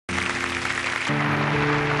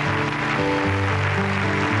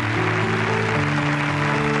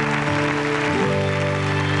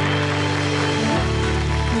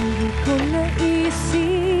Hindi ko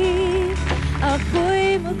naisip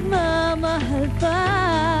ako'y magmamahal pa.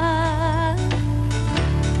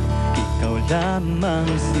 Ikaw lamang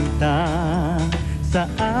sinta, sa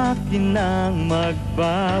akin ang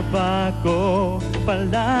magbabago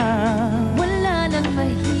pala. Wala nang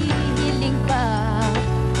mahihiling pa,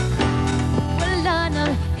 wala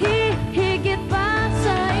nang hihigit pa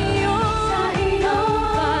sa'yo.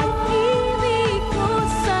 Pag-ibig ko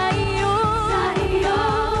sa'yo,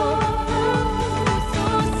 puso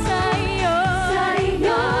sa'yo,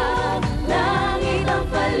 langit ang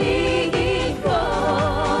paligid ko.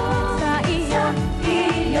 Sa iyo,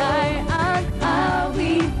 iya'y ang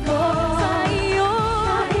awit ko. Sa'yo,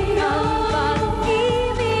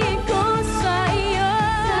 pag-ibig ko sa'yo,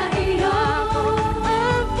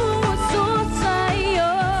 ang puso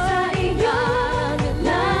sa'yo,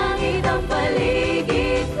 langit ang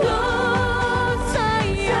paligid ko.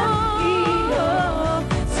 Sa'yo,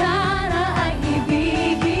 sana ay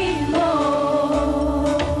ibigin mo.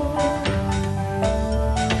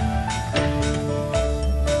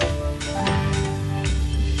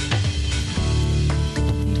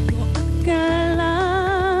 Di ko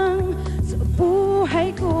akalang sa buhay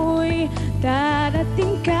ko'y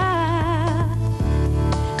darating ka.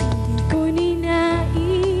 Hindi ko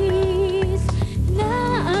ninais na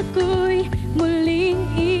ako'y muling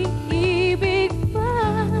iibig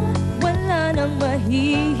pa. Wala nang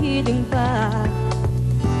mahihiling pa,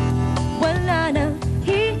 wala nang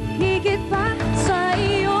hihigit pa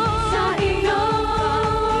sa'yo. Pag-ibig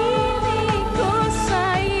ko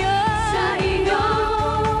sa'yo,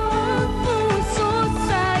 ang puso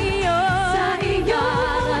sa'yo,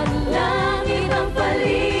 langit ang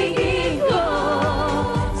paligid ko.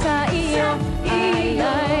 Sa iyo,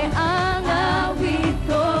 iya'y ang awit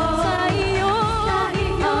ko. Sa iyo, ang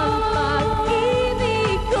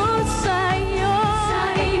pag-ibig ko sa'yo,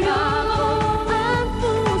 ang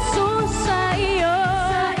puso sa'yo,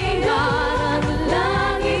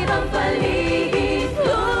 langit ang paligid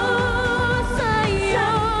ko. Sa iyo,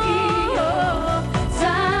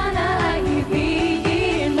 sana ay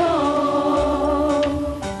ibigin mo.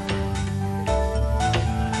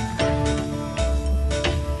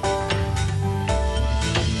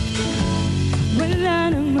 Wala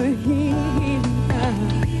nang mahihiling pa,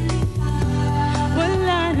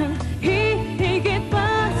 wala nang hihigit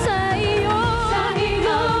pa sa'yo.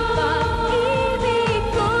 Pag-ibig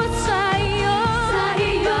ko sa'yo,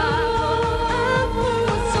 ang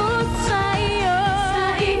puso sa'yo,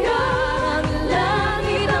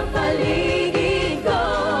 langit ang paligid ko.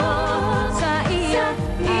 Sa iyo,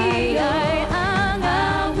 iya'y ang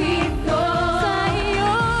awit ko. Sa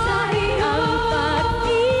iyo, ang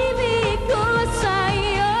pag-ibig ko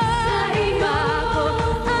sa'yo,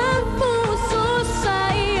 ang puso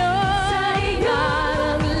sa'yo,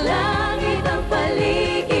 langit ang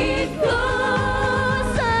paligid ko.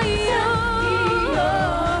 Sa iyo,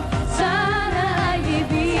 sana ay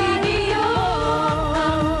ibigin mo.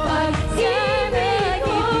 Ang pag-ibig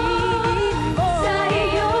ko sa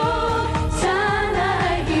iyo, sana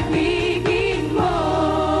ay ibigin mo.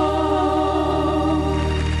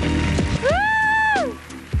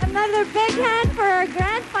 Another big hand for our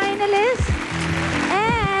grand finalists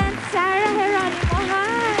and Sarah Geronimo.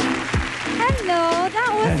 Hi! Hello!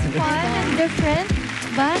 That was fun and different.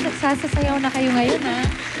 Ba, nagsasasayaw na kayo ngayon, ha?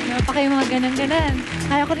 Meron pa kayo mga ganan-ganan.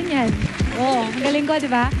 Kaya ko rin yan. Oo, ang galing ko,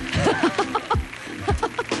 di ba?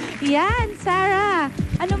 Yan, Sarah.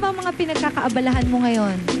 Ano ba mga pinagkakaabalahan mo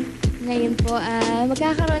ngayon? Ngayon po,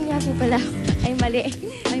 magkakaroon nga po pala. Ay, mali.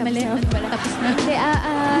 Ay, mali. Ano pala? Tapos na. Hindi,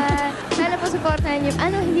 sana po supportahan niyo.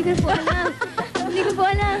 Ano, hindi ko po alam. Hindi ko po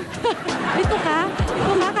alam. Ito ka?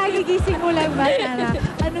 Kagigising mo lang ba, Sarah?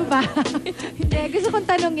 Ano ba? Hindi, gusto kong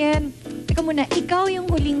tanongin. Teka muna, ikaw yung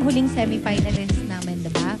huling-huling semi-finalist namin,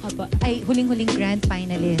 diba? Opo. Ay, huling-huling grand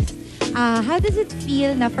finalist. How does it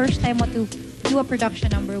feel na first time mo to do a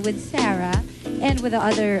production number with Sarah and with the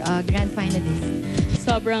other grand finalists?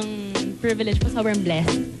 Sobrang privilege po, sobrang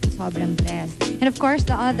blessed. Sobrang blessed. And of course,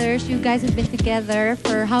 the others, you guys have been together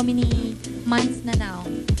for how many months na now?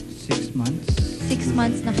 6 months. 6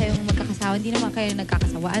 months na kayong magkakasawa. Hindi naman kayo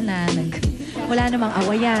nagkakasawaan na. Wala namang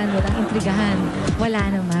awayan, walang intrigahan.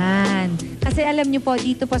 Wala naman. Kasi alam niyo po,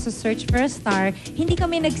 dito po sa Search for a Star, hindi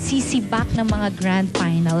kami nagsisibak ng mga grand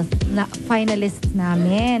finalists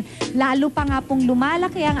namin. Lalo pa nga pong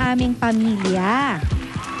lumalaki ang aming pamilya.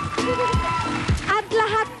 At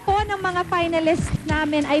lahat po ng mga finalists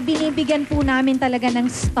namin ay binibigyan po namin talaga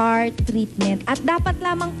ng star treatment. At dapat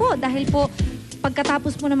lamang po, dahil po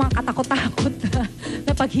pagkatapos mo ng mga katakot-takot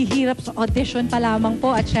na paghihirap sa audition pa lamang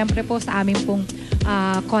po at syempre po sa aming pong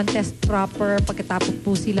contest proper pagkatapos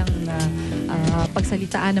po silang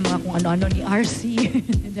pagsalitaan ng mga kung ano-ano ni RC.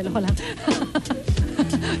 Loko lang.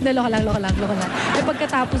 Loko lang. Eh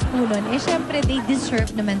pagkatapos po nun, eh syempre they deserve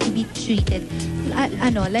naman to be treated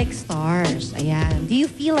like stars. Ayan. Do you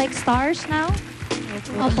feel like stars now?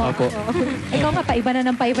 Opo. Ikaw nga, paiba na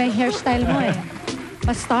ng paiba yung hairstyle mo eh.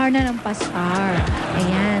 Pa-star na ng pa-star.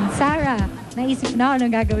 Ayan. Sarah, naisip na anong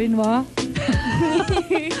gagawin mo?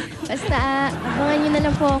 Basta, abangan nyo na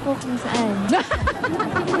lang po ako kung saan.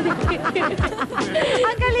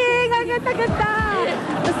 Ang galing! Ang ganda-ganda!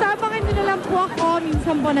 Basta abangan nyo na lang po ako.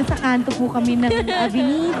 Minsan po nasa kanto po kami ng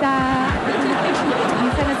Avenida.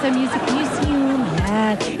 Minsan nasa Music Museum.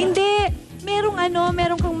 Yan. Hindi!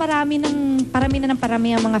 Merong kang parami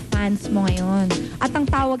ang mga fans mo ngayon. At ang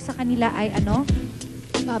tawag sa kanila ay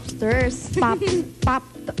Popsters. Popsters.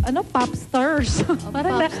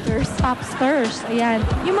 Popsters. Popsters. Ayan.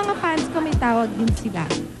 Yung mga fans ko may tawag din sila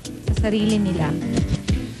sa sarili nila.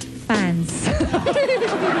 Fans.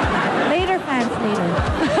 Later, fans, later.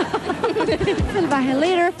 Salbahe,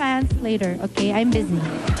 later, fans, later. Okay, I'm busy.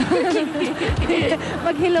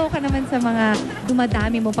 Mag-hello ka naman sa mga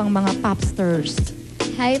dumadami mo pang mga popsters.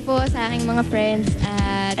 Hi po sa aking mga friends.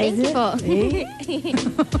 Thank you po.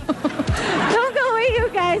 Don't go away, you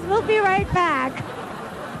guys. We'll be right back.